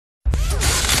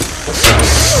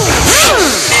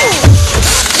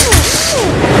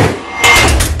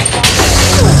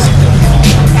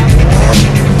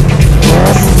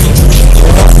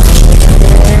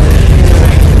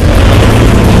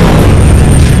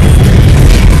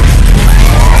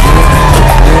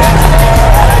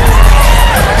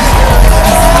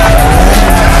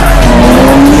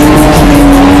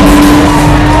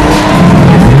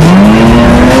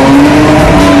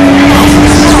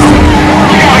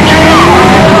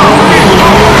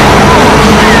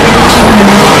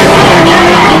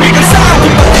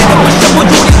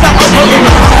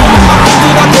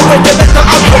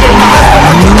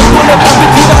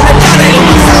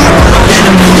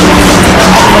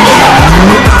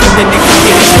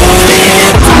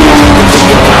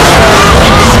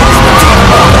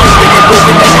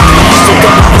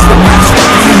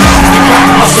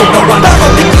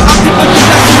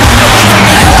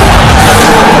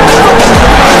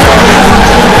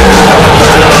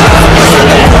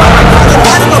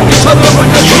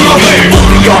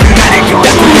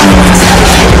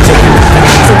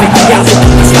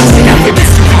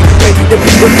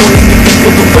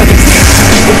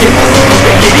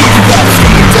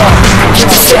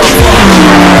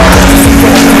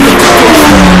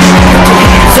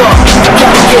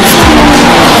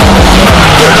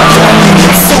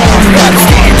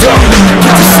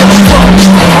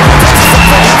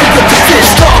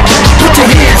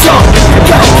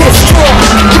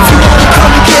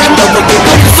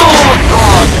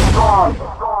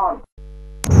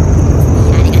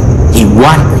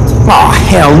What? Oh,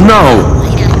 hell no!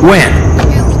 When?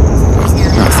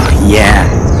 Oh, yeah.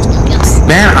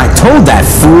 Man, I told that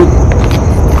fool.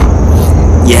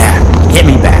 Yeah, hit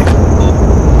me back.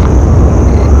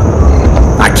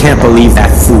 I can't believe that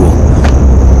fool.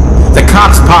 The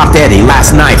cops popped Eddie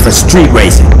last night for street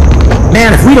racing.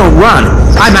 Man, if we don't run,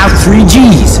 I'm out 3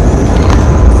 G's.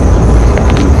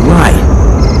 Right.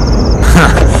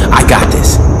 Huh, I got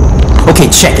this. Okay,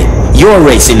 check it. You're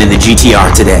racing in the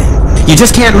GTR today. You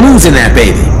just can't lose in that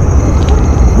baby.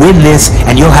 Win this,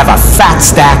 and you'll have a fat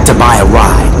stack to buy a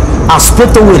ride. I'll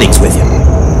split the winnings with you.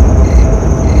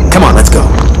 Come on, let's go.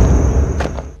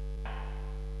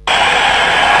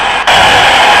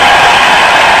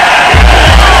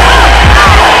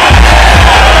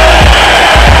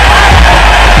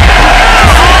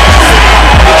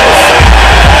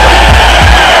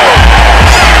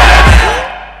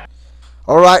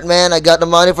 Alright, man, I got the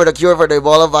money for the cure for the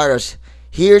Ebola virus.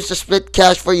 Here's the split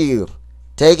cash for you.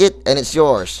 Take it, and it's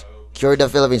yours. Cure the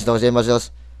Philippines, no imbeciles.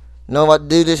 Know what to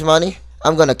do with this money?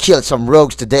 I'm gonna kill some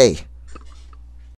rogues today.